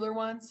rectangular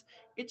ones.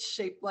 It's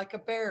shaped like a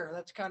bear.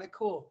 That's kind of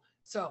cool.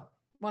 So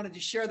wanted to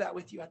share that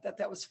with you. I thought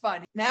that was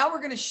fun. Now we're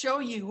going to show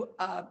you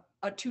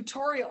a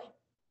tutorial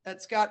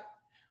that's got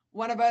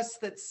one of us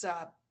that's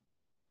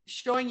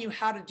showing you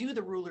how to do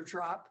the ruler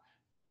drop,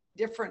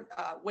 different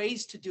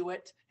ways to do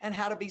it, and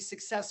how to be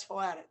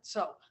successful at it.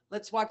 So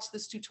let's watch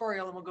this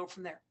tutorial and we'll go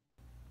from there.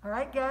 All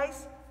right,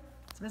 guys,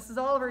 it's Mrs.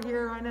 Oliver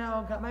here. I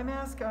know, got my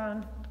mask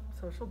on,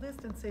 social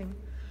distancing.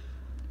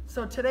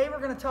 So today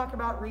we're going to talk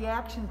about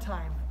reaction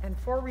time. And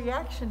for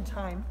reaction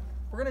time,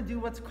 we're going to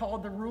do what's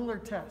called the ruler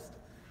test.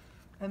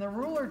 And the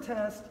ruler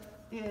test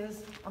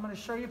is, I'm going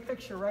to show you a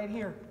picture right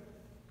here.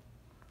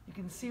 You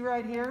can see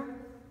right here,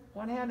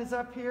 one hand is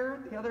up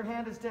here, the other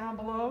hand is down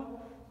below.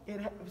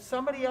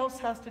 Somebody else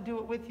has to do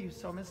it with you,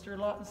 so Mr.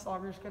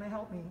 Lautenschlager is going to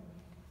help me.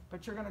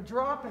 But you're going to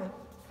drop it.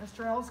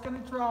 Mr. L is going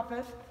to drop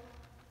it.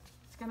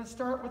 It's going to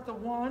start with the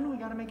 1. We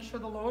got to make sure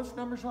the lowest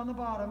number's on the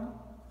bottom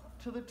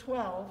to the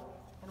 12.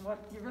 And what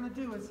you're going to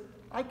do is,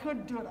 I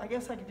could do it, I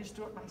guess I could just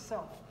do it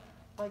myself.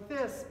 Like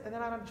this, and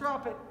then I'm going to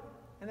drop it,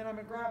 and then I'm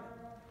going to grab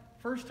it.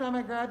 First time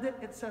I grabbed it,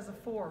 it says a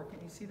 4. Can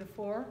you see the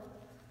 4?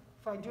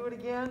 If I do it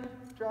again,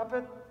 drop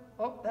it,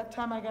 oh, that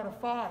time I got a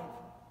 5.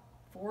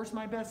 4 is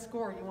my best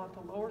score. You want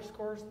the lower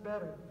scores, the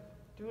better.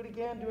 Do it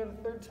again, do it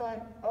a third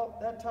time. Oh,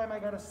 that time I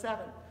got a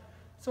 7.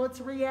 So it's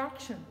a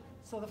reaction.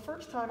 So the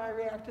first time I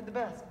reacted the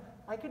best.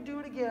 I could do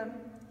it again,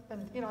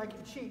 and I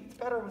can cheat. It's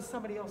better with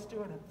somebody else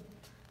doing it.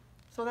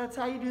 So that's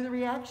how you do the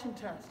reaction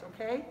test,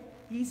 okay?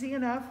 Easy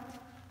enough.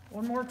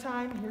 One more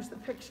time, here's the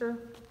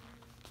picture.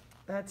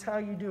 That's how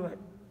you do it.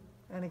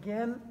 And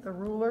again, the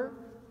ruler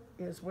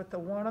is with the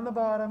 1 on the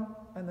bottom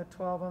and the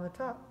 12 on the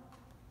top.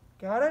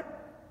 Got it?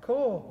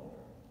 Cool.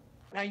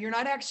 Now, you're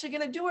not actually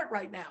going to do it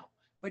right now,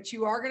 but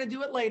you are going to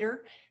do it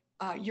later.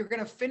 You're going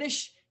to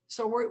finish.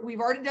 So we've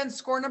already done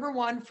score number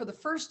 1 for the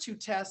first 2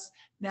 tests.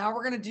 Now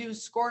we're going to do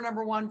score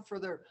number 1 for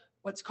the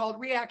what's called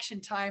reaction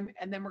time,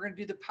 and then we're going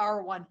to do the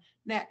power one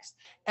next.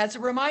 As a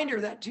reminder,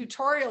 that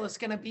tutorial is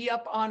going to be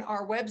up on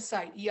our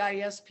website,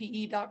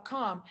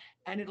 eispe.com,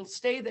 and it'll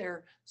stay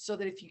there so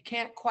that if you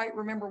can't quite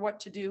remember what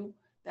to do,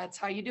 that's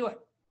how you do it.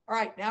 All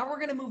right, now we're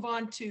going to move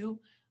on to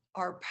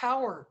our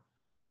power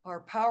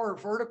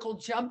vertical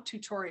jump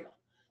tutorial.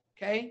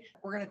 Okay,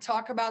 we're going to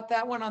talk about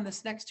that one on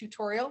this next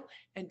tutorial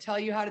and tell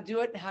you how to do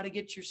it and how to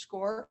get your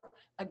score.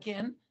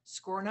 Again,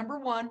 score number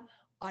 1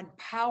 on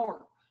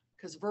power,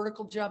 because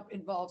vertical jump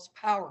involves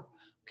power.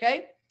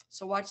 Okay,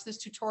 so watch this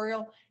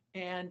tutorial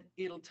and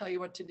it'll tell you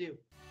what to do.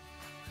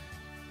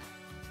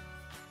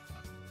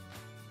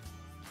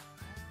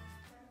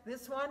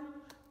 This one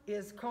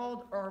is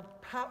called our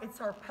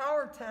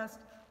power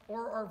test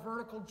or our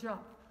vertical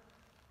jump.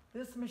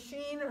 This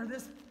machine or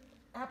this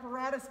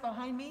apparatus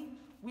behind me,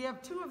 we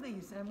have 2 of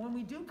these, and when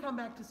we do come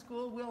back to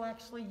school, we'll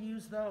actually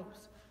use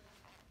those.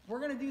 We're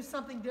going to do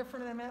something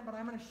different in a minute, but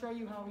I'm going to show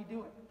you how we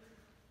do it.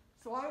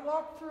 So I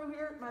walk through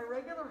here at my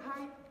regular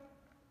height,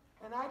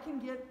 and I can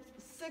get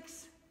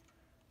six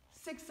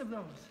of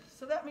those.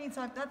 So that means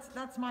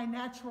that's my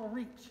natural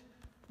reach.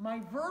 My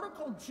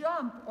vertical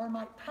jump, or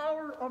my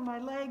power of my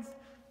legs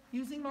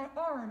using my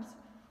arms,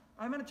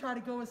 I'm going to try to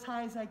go as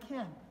high as I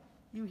can.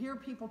 You hear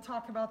people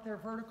talk about their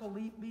vertical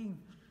leap being,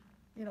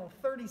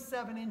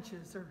 37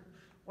 inches or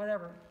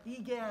whatever.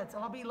 Egads,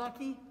 I'll be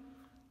lucky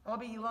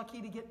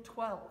to get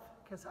 12,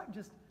 because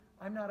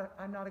I'm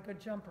not a good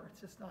jumper. It's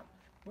just not.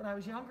 When I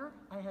was younger,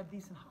 I had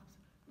decent hops.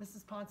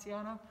 Mrs.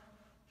 Ponciano,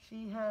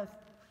 she has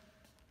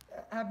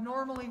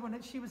abnormally, when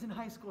she was in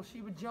high school, she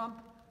would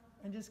jump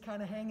and just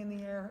kind of hang in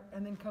the air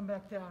and then come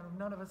back down.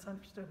 None of us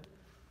understood it.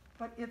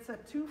 But it's a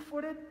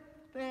 2-footed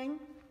thing,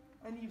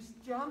 and you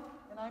jump,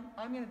 and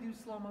I'm going to do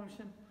slow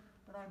motion,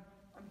 but I'm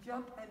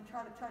jump and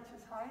try to touch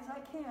as high as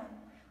I can,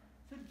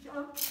 to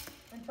jump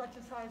and touch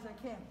as high as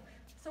I can.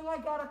 So I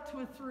got up to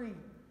a 3.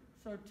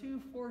 So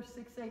 2, 4,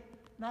 6, 8,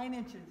 9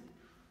 inches.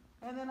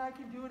 And then I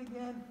can do it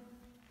again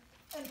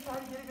and try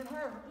to get even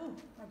higher. Ooh,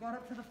 I got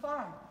up to the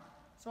 5.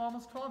 So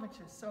almost 12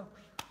 inches. So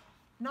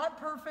not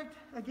perfect.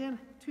 Again,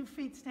 2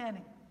 feet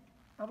standing.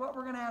 Now what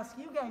we're going to ask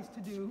you guys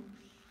to do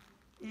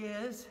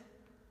is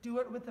do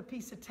it with a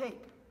piece of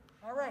tape.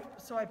 All right,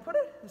 so I put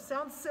it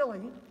sounds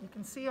silly. You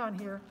can see on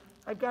here,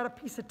 I've got a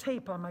piece of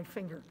tape on my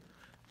finger.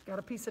 Got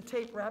a piece of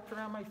tape wrapped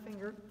around my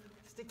finger,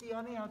 sticky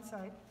on the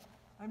outside.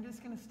 I'm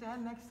just going to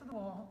stand next to the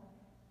wall,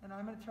 and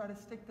I'm going to try to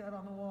stick that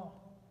on the wall.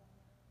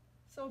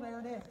 So there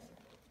it is.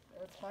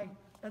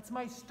 That's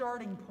my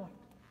starting point,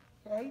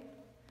 okay?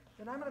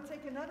 Then I'm going to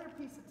take another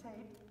piece of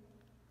tape,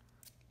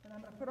 and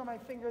I'm going to put on my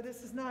finger.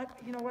 This is not,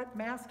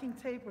 masking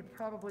tape would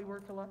probably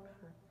work a lot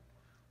better.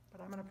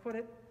 But I'm going to put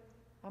it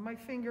on my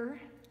finger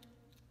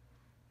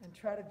and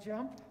try to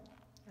jump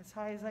as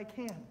high as I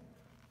can,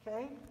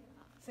 okay?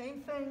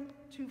 Same thing,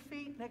 2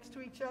 feet next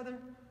to each other,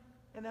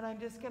 and then I'm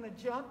just going to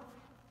jump.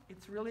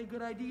 It's really a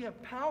good idea.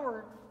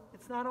 Power,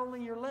 it's not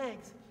only your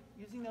legs,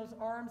 using those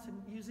arms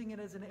and using it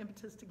as an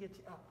impetus to get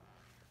you up.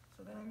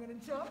 So then I'm going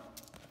to jump,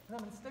 and I'm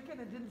going to stick it.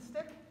 It didn't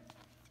stick,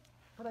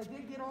 but I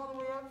did get all the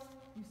way up.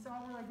 You saw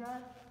where I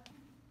got.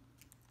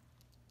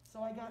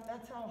 So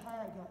that's how high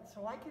I got.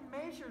 So I can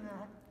measure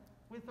that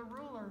with a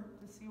ruler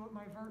to see what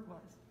my vert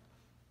was,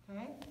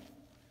 okay?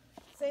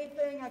 Same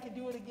thing, I could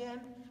do it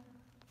again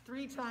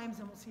 3 times,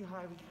 and we'll see how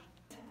high we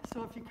get.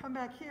 So if you come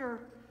back here,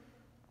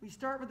 we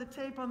start with the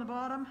tape on the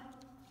bottom,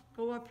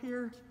 go up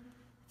here.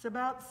 It's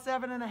about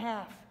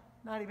 7.5,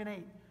 not even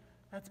 8.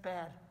 That's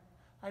bad.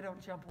 I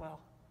don't jump well,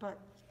 but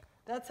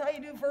That's how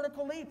you do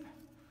vertical leap.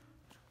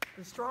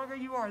 The stronger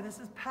you are, this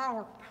is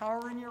power.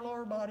 Power in your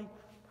lower body,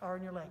 power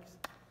in your legs.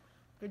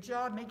 Good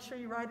job. Make sure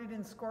you write it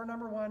in score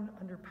number 1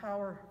 under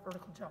power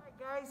vertical jump.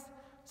 All right, guys.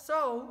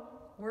 So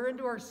we're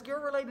into our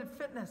skill-related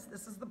fitness.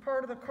 This is the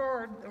part of the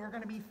card that we're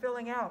going to be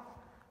filling out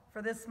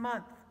for this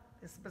month.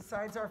 This,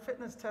 besides our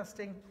fitness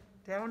testing,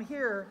 down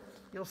here,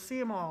 you'll see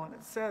them all, and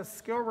it says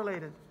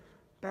skill-related,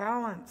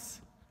 balance,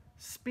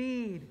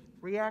 speed,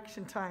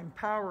 reaction time,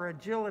 power,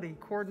 agility,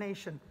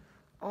 coordination,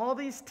 all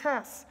these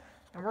tests,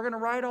 and we're going to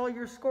write all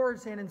your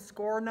scores in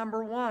score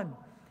number 1.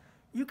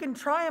 You can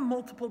try them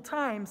multiple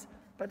times,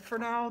 but for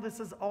now, this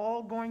is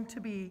all going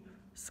to be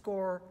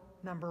score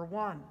number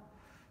 1.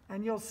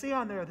 And you'll see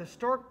on there the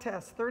stork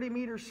test,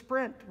 30-meter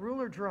sprint,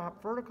 ruler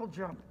drop, vertical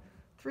jump,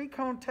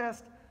 3-cone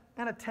test,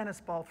 and a tennis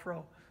ball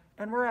throw.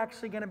 And we're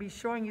actually going to be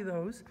showing you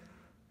those.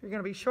 You're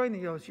going to be showing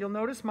you those. You'll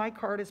notice my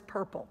card is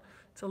purple.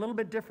 It's a little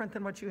bit different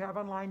than what you have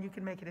online. You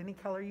can make it any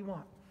color you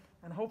want.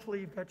 And hopefully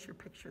you've got your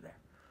picture there.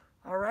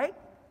 All right?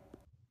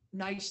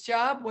 Nice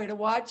job. Way to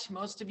watch.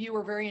 Most of you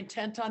were very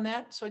intent on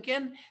that. So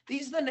again,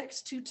 these are the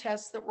next 2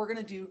 tests that we're going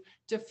to do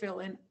to fill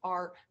in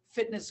our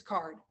fitness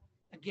card.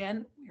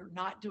 Again, we're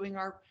not doing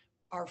our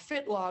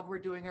fit log. We're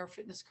doing our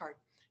fitness card.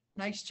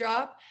 Nice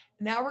job.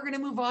 Now we're going to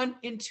move on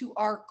into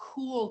our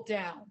cool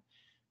down.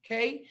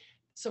 Okay.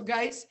 So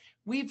guys,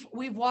 we've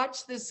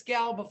watched this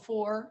gal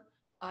before.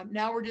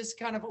 Now we're just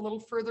kind of a little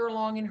further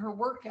along in her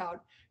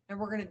workout, and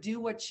we're going to do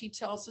what she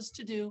tells us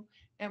to do.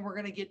 And we're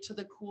going to get to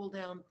the cool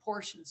down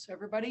portion. So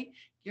everybody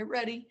get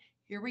ready.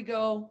 Here we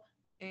go,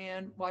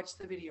 and watch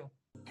the video.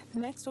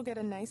 Next, we'll get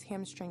a nice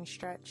hamstring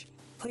stretch.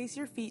 Place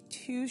your feet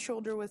 2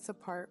 shoulder widths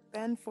apart,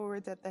 bend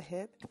forwards at the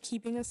hip,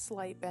 keeping a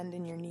slight bend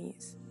in your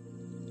knees.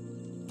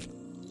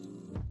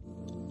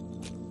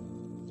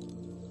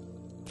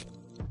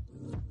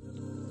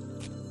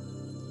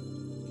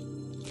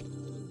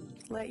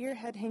 Let your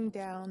head hang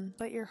down,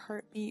 let your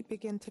heartbeat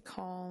begin to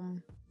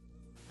calm.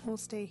 We'll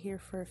stay here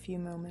for a few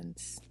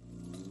moments.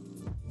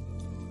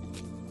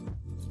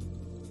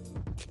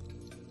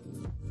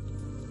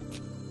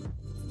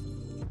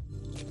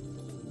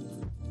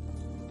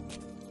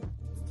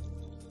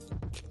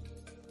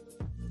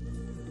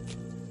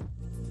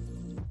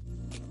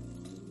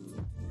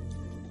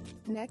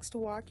 Next,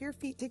 walk your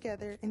feet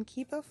together and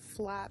keep a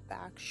flat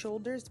back,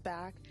 shoulders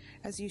back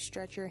as you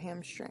stretch your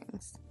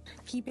hamstrings,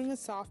 keeping a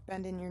soft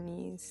bend in your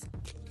knees.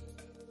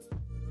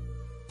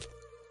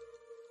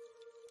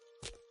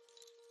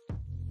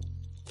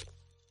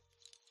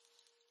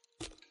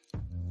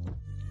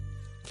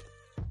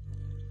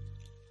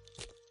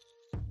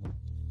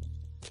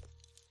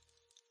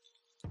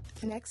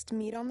 Next,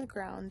 meet on the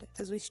ground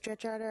as we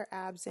stretch out our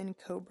abs in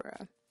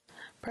cobra.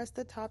 Press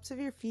the tops of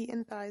your feet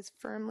and thighs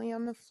firmly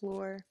on the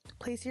floor.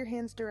 Place your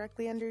hands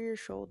directly under your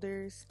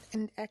shoulders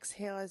and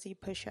exhale as you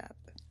push up.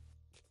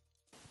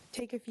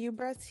 Take a few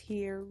breaths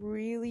here,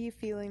 really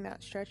feeling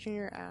that stretch in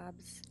your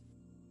abs.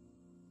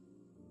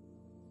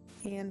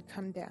 And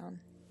come down.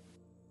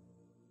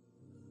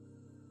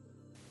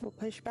 We'll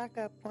push back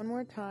up one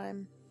more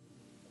time.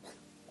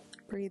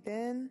 Breathe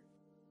in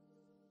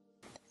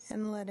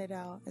and let it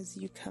out as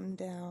you come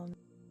down.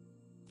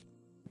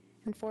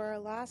 And for our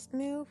last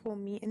move, we'll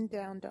meet in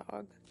down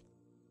dog.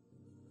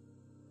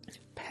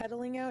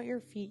 Pedaling out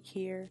your feet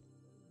here,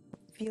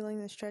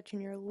 feeling the stretch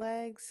in your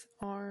legs,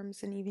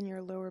 arms, and even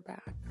your lower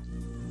back.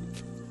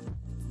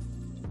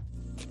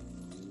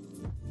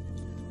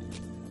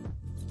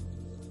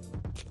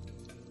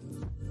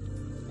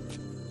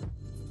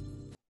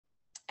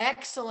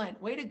 Excellent.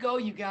 Way to go,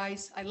 you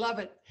guys. I love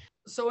it.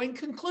 So in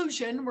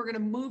conclusion, we're going to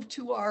move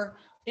to our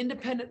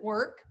independent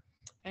work,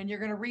 and you're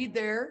going to read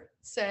there.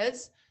 It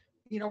says,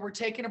 you know, we're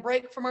taking a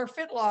break from our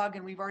fit log,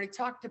 and we've already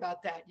talked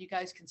about that. You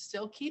guys can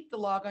still keep the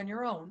log on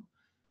your own,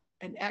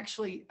 and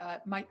actually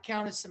might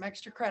count as some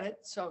extra credit.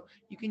 So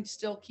you can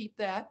still keep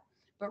that.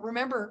 But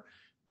remember,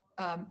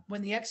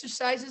 when the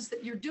exercises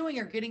that you're doing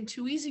are getting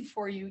too easy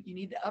for you, you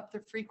need to up the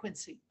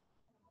frequency,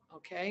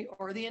 okay,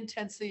 or the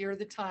intensity or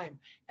the time.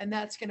 And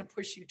that's going to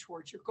push you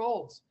towards your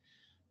goals.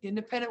 The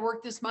independent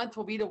work this month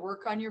will be to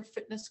work on your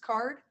fitness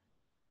card.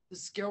 The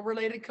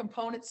skill-related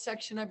components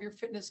section of your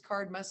fitness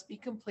card must be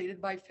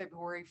completed by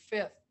February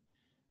 5th.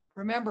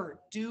 Remember,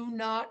 do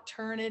not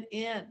turn it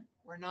in.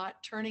 We're not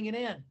turning it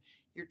in.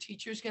 Your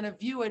teacher's going to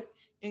view it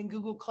in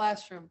Google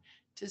Classroom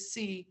to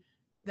see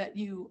that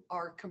you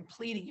are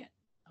completing it.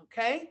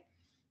 Okay?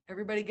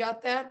 Everybody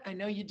got that? I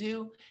know you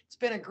do. It's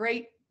been a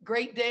great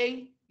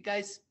day. You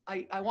guys,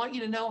 I want you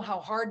to know how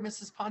hard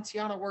Mrs.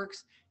 Ponciano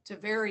works to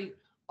vary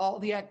all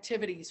the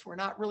activities. We're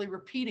not really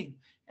repeating,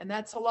 and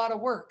that's a lot of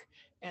work.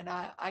 And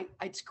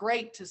it's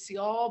great to see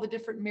all the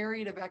different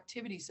myriad of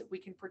activities that we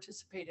can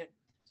participate in.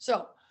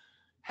 So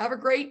have a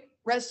great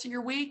rest of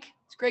your week.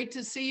 It's great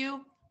to see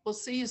you. We'll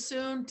see you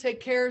soon.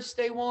 Take care.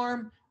 Stay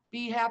warm.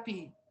 Be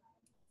happy.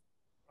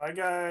 Bye,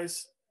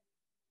 guys.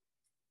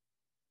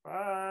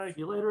 Bye.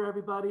 See you later,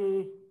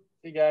 everybody.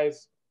 See you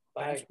guys.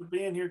 Bye. Thanks for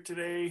being here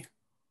today.